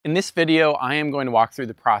In this video, I am going to walk through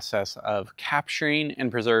the process of capturing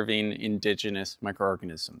and preserving indigenous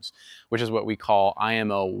microorganisms, which is what we call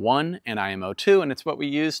IMO 1 and IMO 2, and it's what we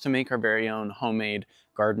use to make our very own homemade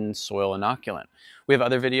garden soil inoculant. We have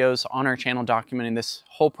other videos on our channel documenting this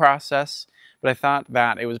whole process, but I thought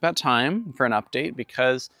that it was about time for an update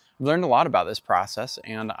because I've learned a lot about this process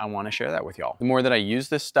and I want to share that with y'all. The more that I use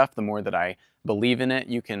this stuff, the more that I believe in it.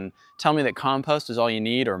 You can tell me that compost is all you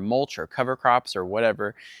need, or mulch or cover crops or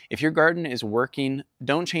whatever. If your garden is working,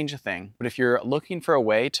 don't change a thing. But if you're looking for a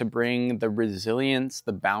way to bring the resilience,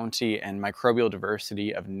 the bounty, and microbial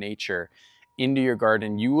diversity of nature into your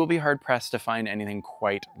garden, you will be hard pressed to find anything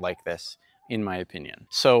quite like this, in my opinion.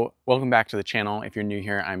 So welcome back to the channel. If you're new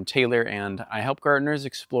here, I'm Taylor and I help gardeners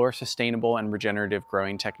explore sustainable and regenerative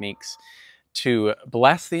growing techniques to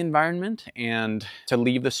bless the environment and to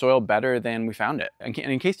leave the soil better than we found it. And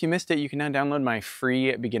in case you missed it, you can now download my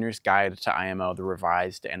free beginner's guide to IMO, the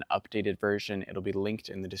revised and updated version. It'll be linked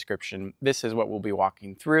in the description. This is what we'll be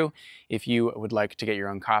walking through if you would like to get your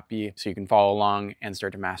own copy so you can follow along and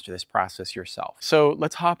start to master this process yourself. So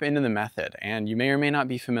let's hop into the method. And you may or may not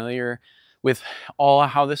be familiar with all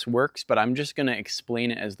how this works, but I'm just gonna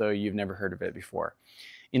explain it as though you've never heard of it before.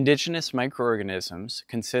 Indigenous microorganisms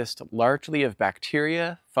consist largely of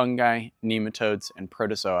bacteria, fungi, nematodes, and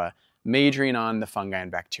protozoa, majoring on the fungi and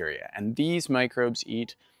bacteria. And these microbes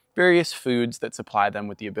eat various foods that supply them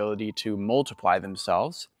with the ability to multiply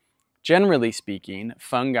themselves. Generally speaking,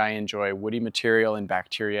 fungi enjoy woody material and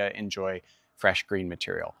bacteria enjoy fresh green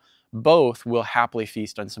material. Both will happily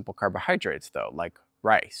feast on simple carbohydrates though, like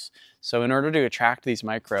rice. So in order to attract these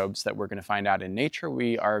microbes that we're going to find out in nature,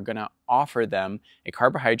 we are going to offer them a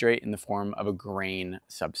carbohydrate in the form of a grain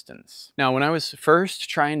substance. Now, when I was first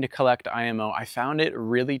trying to collect IMO, I found it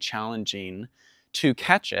really challenging to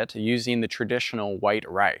catch it using the traditional white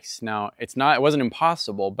rice. Now, it wasn't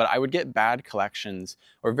impossible, but I would get bad collections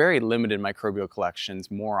or very limited microbial collections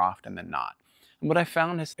more often than not. And what I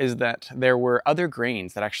found is that there were other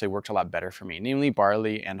grains that actually worked a lot better for me, namely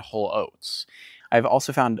barley and whole oats. I've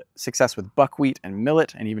also found success with buckwheat and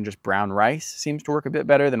millet, and even just brown rice seems to work a bit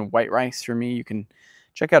better than white rice for me. You can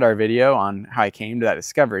check out our video on how I came to that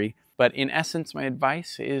discovery. But in essence, my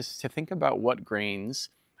advice is to think about what grains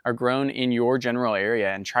are grown in your general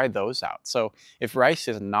area and try those out. So if rice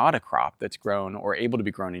is not a crop that's grown or able to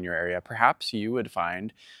be grown in your area, perhaps you would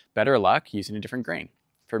find better luck using a different grain.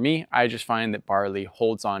 For me, I just find that barley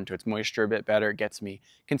holds on to its moisture a bit better. It gets me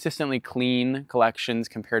consistently clean collections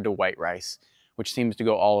compared to white rice, which seems to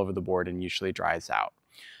go all over the board and usually dries out.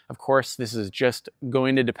 Of course, this is just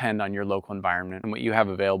going to depend on your local environment and what you have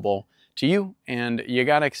available to you, and you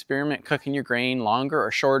gotta experiment cooking your grain longer or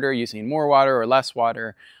shorter, using more water or less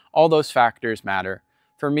water. All those factors matter.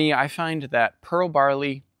 For me, I find that pearl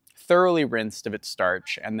barley, thoroughly rinsed of its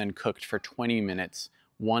starch and then cooked for 20 minutes,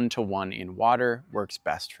 1-to-1 in water, works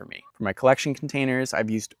best for me. For my collection containers,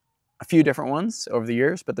 I've used a few different ones over the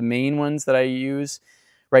years, but the main ones that I use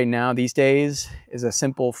right now these days is a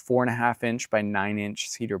simple 4.5-inch by 9-inch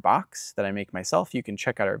cedar box that I make myself. You can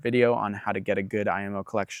check out our video on how to get a good IMO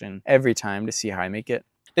collection every time to see how I make it.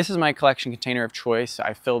 This is my collection container of choice.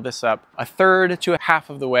 I fill this up 1/3 to 1/2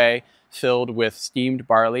 of the way filled with steamed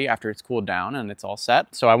barley after it's cooled down and it's all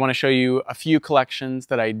set. So I want to show you a few collections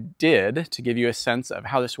that I did to give you a sense of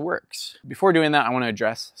how this works. Before doing that, I want to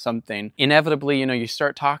address something. Inevitably, you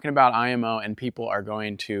start talking about IMO and people are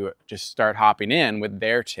going to just start hopping in with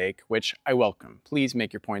their take, which I welcome. Please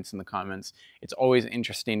make your points in the comments. It's always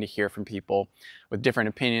interesting to hear from people with different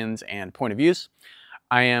opinions and point of views.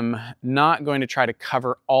 I am not going to try to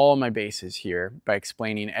cover all my bases here by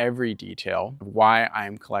explaining every detail of why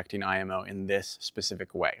I'm collecting IMO in this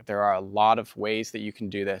specific way. There are a lot of ways that you can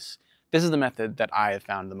do this. This is the method that I have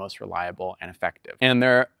found the most reliable and effective. And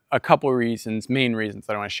there are a couple reasons, main reasons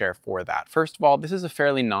that I want to share for that. First of all, this is a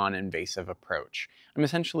fairly non-invasive approach. I'm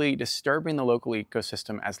essentially disturbing the local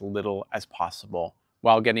ecosystem as little as possible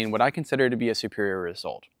while getting what I consider to be a superior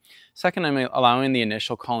result. Second, I'm allowing the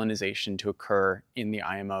initial colonization to occur in the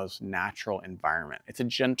IMO's natural environment. It's a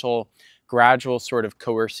gentle, gradual sort of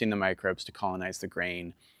coercing the microbes to colonize the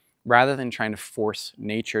grain rather than trying to force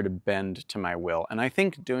nature to bend to my will. And I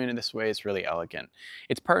think doing it this way is really elegant.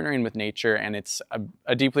 It's partnering with nature and it's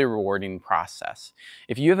a deeply rewarding process.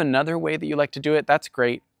 If you have another way that you like to do it, that's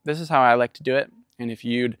great. This is how I like to do it. And if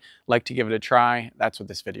you'd like to give it a try, that's what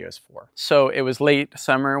this video is for. So it was late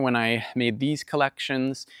summer when I made these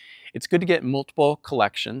collections. It's good to get multiple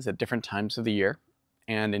collections at different times of the year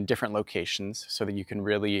and in different locations so that you can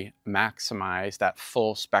really maximize that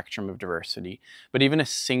full spectrum of diversity. But even a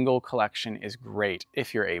single collection is great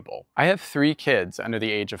if you're able. I have 3 kids under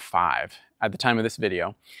the age of 5. at the time of this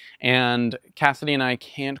video. And Cassidy and I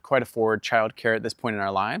can't quite afford childcare at this point in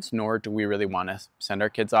our lives, nor do we really want to send our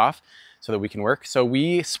kids off so that we can work. So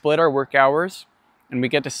we split our work hours and we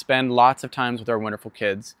get to spend lots of times with our wonderful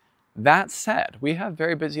kids. That said, we have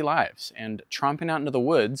very busy lives, and tromping out into the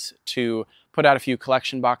woods to put out a few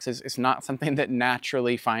collection boxes is not something that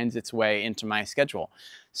naturally finds its way into my schedule.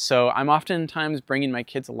 So I'm oftentimes bringing my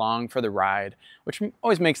kids along for the ride, which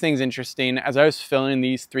always makes things interesting. As I was filling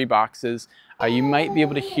these 3 boxes, you might be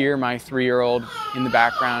able to hear my 3-year-old in the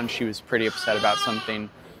background. She was pretty upset about something.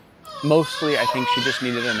 Mostly, I think she just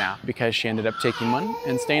needed a nap because she ended up taking one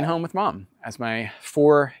and staying home with mom as my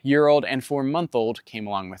 4-year-old and 4-month-old came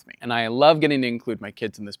along with me. And I love getting to include my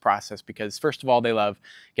kids in this process because, first of all, they love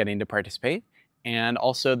getting to participate, and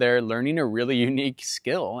also they're learning a really unique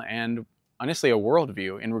skill and honestly a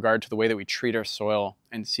worldview in regard to the way that we treat our soil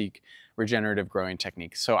and seek regenerative growing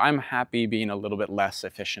techniques. So I'm happy being a little bit less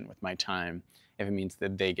efficient with my time if it means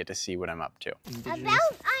that they get to see what I'm up to.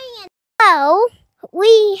 About INO,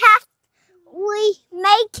 we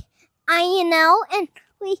make INO and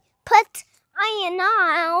we put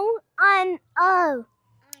INO on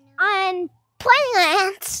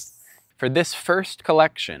plants. For this first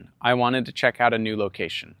collection, I wanted to check out a new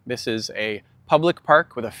location. This is a public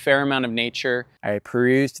park with a fair amount of nature. I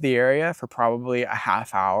perused the area for probably a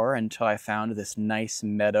half hour until I found this nice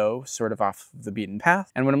meadow sort of off the beaten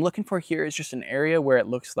path. And what I'm looking for here is just an area where it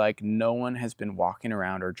looks like no one has been walking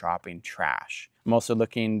around or dropping trash. I'm also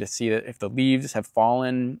looking to see if the leaves have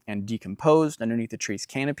fallen and decomposed underneath the tree's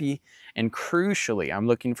canopy. And crucially, I'm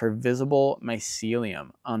looking for visible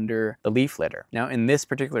mycelium under the leaf litter. Now in this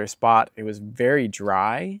particular spot, it was very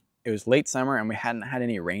dry. It was late summer and we hadn't had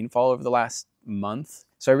any rainfall over the last month.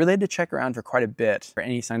 So I really had to check around for quite a bit for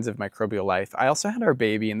any signs of microbial life. I also had our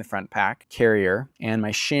baby in the front pack carrier, and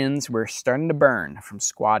my shins were starting to burn from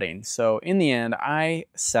squatting. So in the end, I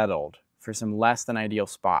settled for some less than ideal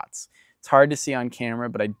spots. It's hard to see on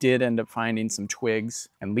camera, but I did end up finding some twigs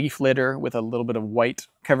and leaf litter with a little bit of white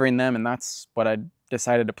covering them, and that's what I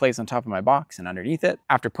decided to place on top of my box and underneath it.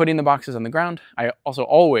 After putting the boxes on the ground, I also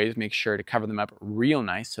always make sure to cover them up real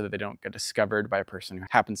nice so that they don't get discovered by a person who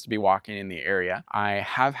happens to be walking in the area. I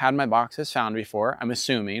have had my boxes found before, I'm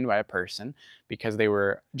assuming by a person, because they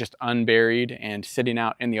were just unburied and sitting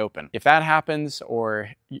out in the open. If that happens,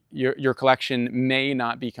 or your collection may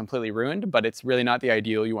not be completely ruined, but it's really not the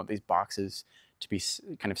ideal. You want these boxes to be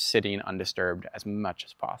kind of sitting undisturbed as much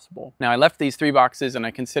as possible. Now I left these 3 boxes and I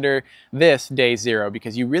consider this day 0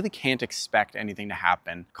 because you really can't expect anything to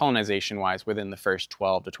happen colonization-wise within the first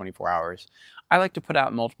 12 to 24 hours. I like to put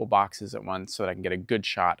out multiple boxes at once so that I can get a good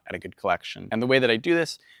shot at a good collection. And the way that I do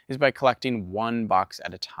this is by collecting 1 box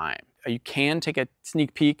at a time. You can take a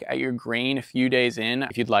sneak peek at your grain a few days in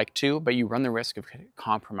if you'd like to, but you run the risk of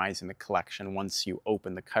compromising the collection once you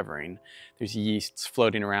open the covering. There's yeasts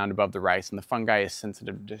floating around above the rice and the fungi is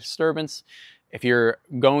sensitive to disturbance. If you're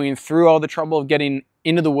going through all the trouble of getting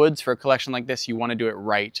into the woods for a collection like this, you want to do it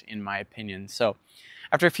right, in my opinion. So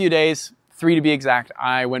after a few days, 3 to be exact,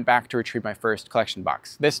 I went back to retrieve my first collection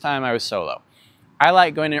box. This time I was solo. I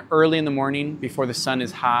like going in early in the morning before the sun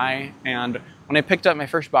is high, and when I picked up my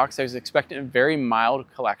first box, I was expecting a very mild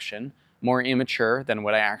collection, more immature than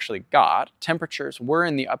what I actually got. Temperatures were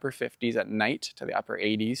in the upper 50s at night to the upper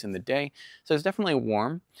 80s in the day, so it's definitely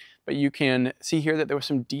warm, but you can see here that there was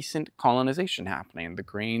some decent colonization happening. The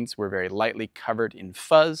grains were very lightly covered in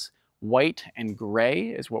fuzz. White and gray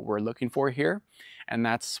is what we're looking for here, and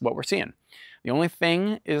that's what we're seeing. The only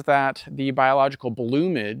thing is that the biological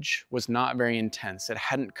bloomage was not very intense. It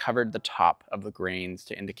hadn't covered the top of the grains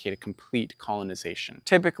to indicate a complete colonization.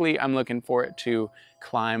 Typically, I'm looking for it to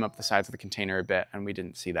climb up the sides of the container a bit, and we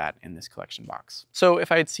didn't see that in this collection box. So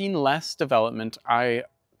if I had seen less development, I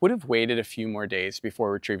would have waited a few more days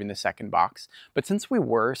before retrieving the second box. But since we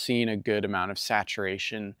were seeing a good amount of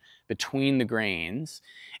saturation between the grains,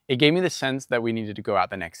 it gave me the sense that we needed to go out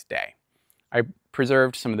the next day. I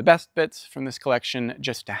preserved some of the best bits from this collection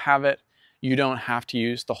just to have it. You don't have to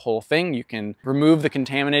use the whole thing. You can remove the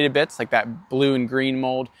contaminated bits like that blue and green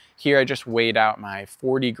mold. Here I just weighed out my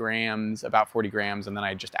 40 grams, about 40 grams, and then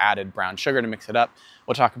I just added brown sugar to mix it up.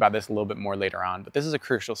 We'll talk about this a little bit more later on, but this is a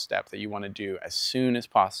crucial step that you want to do as soon as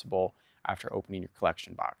possible after opening your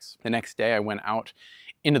collection box. The next day I went out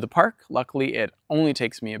into the park. Luckily, it only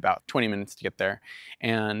takes me about 20 minutes to get there.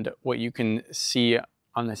 And what you can see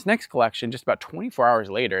on this next collection, just about 24 hours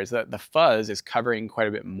later, is that the fuzz is covering quite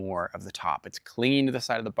a bit more of the top. It's clinging to the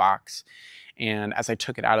side of the box, and as I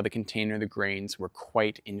took it out of the container, the grains were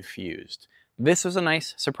quite infused. This was a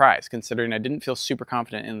nice surprise, considering I didn't feel super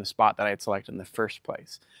confident in the spot that I had selected in the first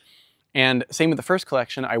place. And same with the first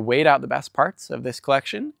collection, I weighed out the best parts of this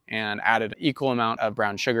collection and added an equal amount of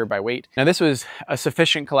brown sugar by weight. Now this was a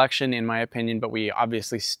sufficient collection in my opinion, but we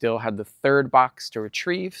obviously still had the third box to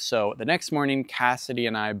retrieve. So the next morning, Cassidy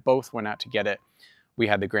and I both went out to get it. We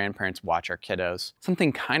had the grandparents watch our kiddos.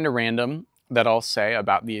 Something kind of random that I'll say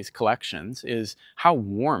about these collections is how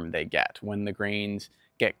warm they get when the grains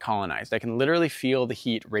get colonized. I can literally feel the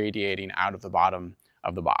heat radiating out of the bottom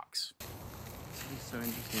of the box. It's so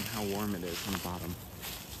interesting how warm it is on the bottom.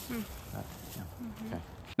 Okay.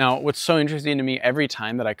 Now, what's so interesting to me every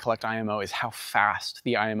time that I collect IMO is how fast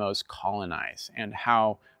the IMOs colonize and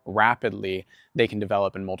how rapidly they can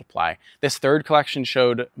develop and multiply. This third collection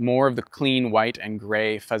showed more of the clean white and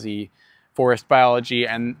gray fuzzy forest biology,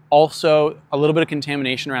 and also a little bit of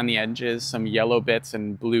contamination around the edges, some yellow bits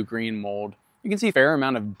and blue-green mold. You can see a fair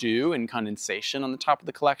amount of dew and condensation on the top of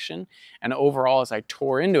the collection, and overall as I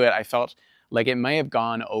tore into it, I felt like it may have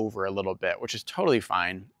gone over a little bit, which is totally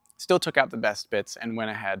fine. Still took out the best bits and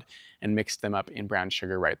went ahead and mixed them up in brown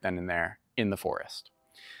sugar right then and there in the forest.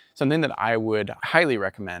 Something that I would highly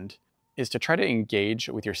recommend is to try to engage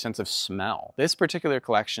with your sense of smell. This particular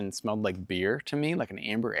collection smelled like beer to me, like an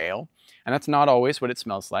amber ale, and that's not always what it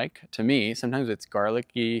smells like to me. Sometimes it's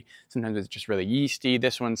garlicky, sometimes it's just really yeasty.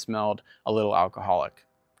 This one smelled a little alcoholic.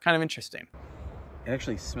 Kind of interesting. It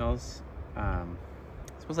actually smells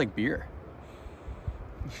like beer.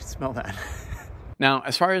 You should smell that. Now,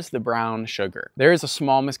 as far as the brown sugar, there is a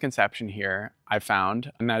small misconception here I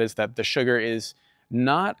found, and that is that the sugar is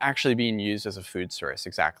not actually being used as a food source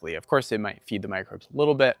exactly. Of course, it might feed the microbes a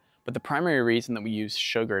little bit, but the primary reason that we use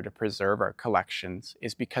sugar to preserve our collections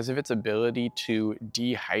is because of its ability to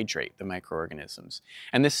dehydrate the microorganisms.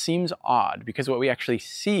 And this seems odd because what we actually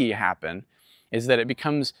see happen is that it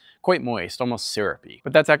becomes quite moist, almost syrupy.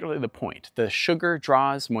 But that's actually the point. The sugar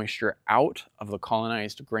draws moisture out of the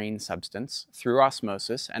colonized grain substance through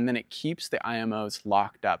osmosis, and then it keeps the IMOs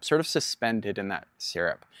locked up, sort of suspended in that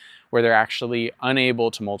syrup, where they're actually unable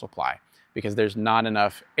to multiply because there's not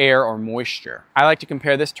enough air or moisture. I like to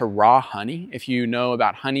compare this to raw honey. If you know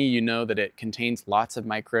about honey, you know that it contains lots of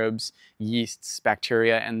microbes, yeasts,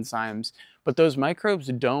 bacteria, enzymes, but those microbes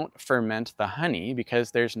don't ferment the honey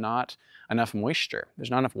because there's not enough moisture, there's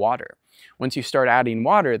not enough water. Once you start adding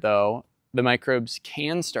water though, the microbes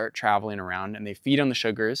can start traveling around and they feed on the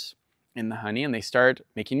sugars in the honey and they start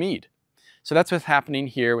making mead. So that's what's happening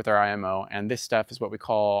here with our IMO, and this stuff is what we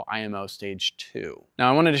call IMO stage 2. Now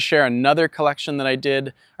I wanted to share another collection that I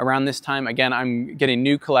did around this time. Again, I'm getting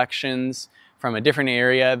new collections from a different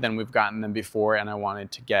area than we've gotten them before, and I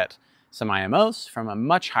wanted to get some IMOs from a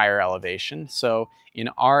much higher elevation. So in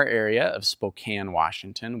our area of Spokane,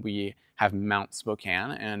 Washington, we have Mount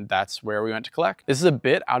Spokane, and that's where we went to collect. This is a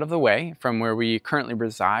bit out of the way from where we currently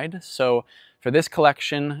reside. So for this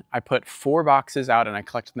collection, I put 4 boxes out and I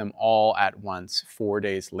collected them all at once 4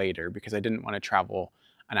 days later because I didn't want to travel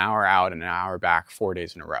an hour out and an hour back 4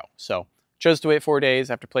 days in a row. So chose to wait 4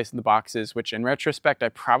 days after placing the boxes, which in retrospect, I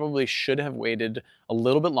probably should have waited a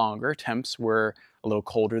little bit longer. Temps were a little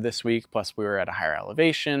colder this week, plus we were at a higher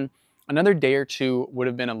elevation. Another day or two would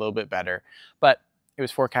have been a little bit better, but it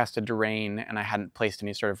was forecasted to rain and I hadn't placed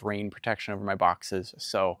any sort of rain protection over my boxes.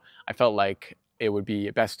 So I felt like it would be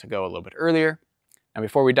best to go a little bit earlier. Now,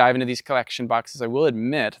 before we dive into these collection boxes, I will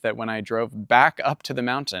admit that when I drove back up to the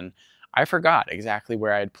mountain, I forgot exactly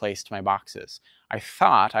where I had placed my boxes. I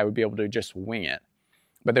thought I would be able to just wing it,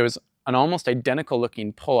 but there was an almost identical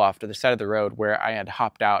looking pull-off to the side of the road where I had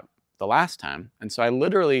hopped out the last time. And so I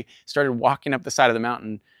literally started walking up the side of the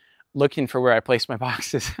mountain looking for where I placed my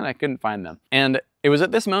boxes and I couldn't find them. And it was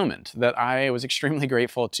at this moment that I was extremely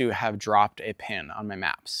grateful to have dropped a pin on my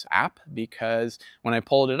Maps app, because when I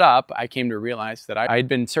pulled it up, I came to realize that I'd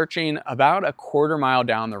been searching about a quarter mile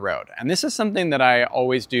down the road. And this is something that I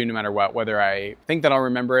always do no matter what, whether I think that I'll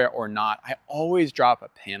remember it or not. I always drop a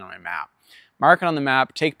pin on my map. Mark it on the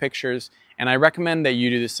map, take pictures, and I recommend that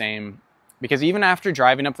you do the same, because even after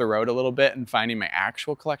driving up the road a little bit and finding my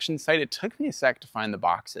actual collection site, it took me a sec to find the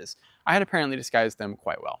boxes. I had apparently disguised them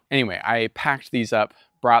quite well. Anyway, I packed these up,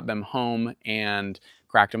 brought them home, and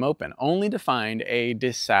cracked them open, only to find a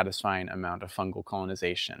dissatisfying amount of fungal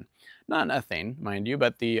colonization. Not nothing, mind you,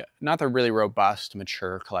 but not the really robust,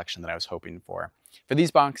 mature collection that I was hoping for. For these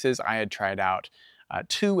boxes, I had tried out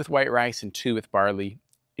 2 with white rice and 2 with barley.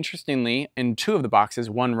 Interestingly, in 2 of the boxes,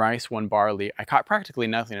 1 rice, 1 barley, I caught practically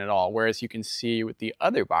nothing at all, whereas you can see with the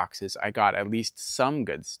other boxes, I got at least some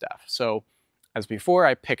good stuff. So, as before,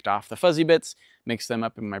 I picked off the fuzzy bits, mixed them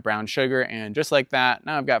up in my brown sugar, and just like that,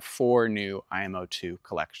 now I've got 4 new IMO2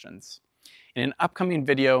 collections. In an upcoming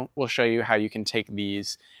video, we'll show you how you can take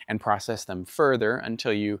these and process them further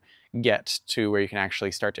until you get to where you can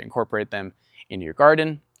actually start to incorporate them into your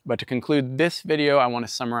garden. But to conclude this video, I want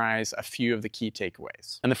to summarize a few of the key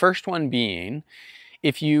takeaways. And the first one being,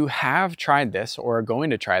 if you have tried this or are going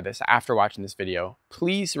to try this after watching this video,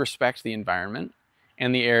 please respect the environment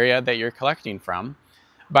and the area that you're collecting from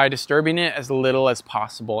by disturbing it as little as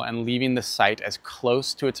possible and leaving the site as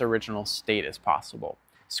close to its original state as possible.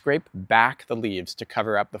 Scrape back the leaves to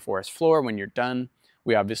cover up the forest floor when you're done.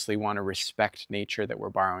 We obviously want to respect nature that we're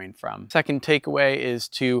borrowing from. Second takeaway is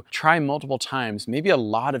to try multiple times, maybe a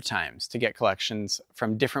lot of times, to get collections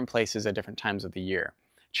from different places at different times of the year.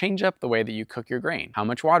 Change up the way that you cook your grain, how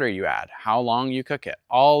much water you add, how long you cook it.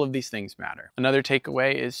 All of these things matter. Another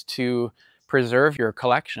takeaway is to preserve your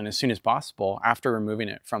collection as soon as possible after removing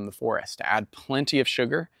it from the forest. To add plenty of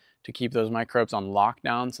sugar to keep those microbes on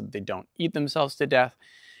lockdown so that they don't eat themselves to death.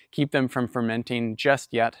 Keep them from fermenting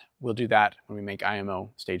just yet. We'll do that when we make IMO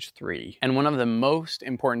stage 3. And one of the most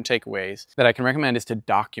important takeaways that I can recommend is to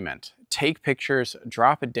document. Take pictures,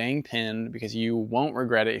 drop a dang pin, because you won't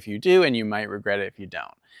regret it if you do, and you might regret it if you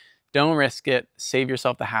don't. Don't risk it. Save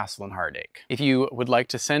yourself the hassle and heartache. If you would like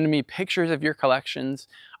to send me pictures of your collections,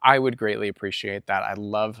 I would greatly appreciate that. I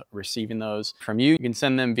love receiving those from you. You can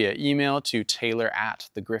send them via email to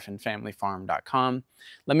taylor@thegriffinfamilyfarm.com.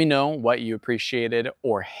 Let me know what you appreciated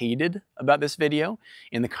or hated about this video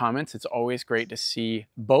in the comments. It's always great to see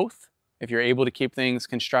both. If you're able to keep things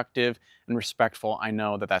constructive and respectful, I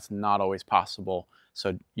know that that's not always possible.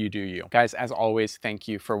 So you do you. Guys, as always, thank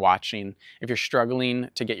you for watching. If you're struggling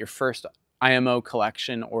to get your first IMO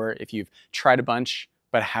collection, or if you've tried a bunch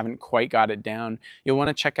but haven't quite got it down, you'll want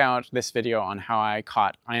to check out this video on how I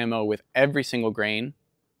caught IMO with every single grain,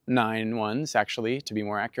 9 ones actually, to be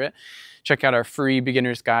more accurate. Check out our free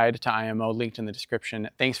beginner's guide to IMO linked in the description.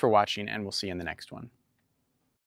 Thanks for watching, and we'll see you in the next one.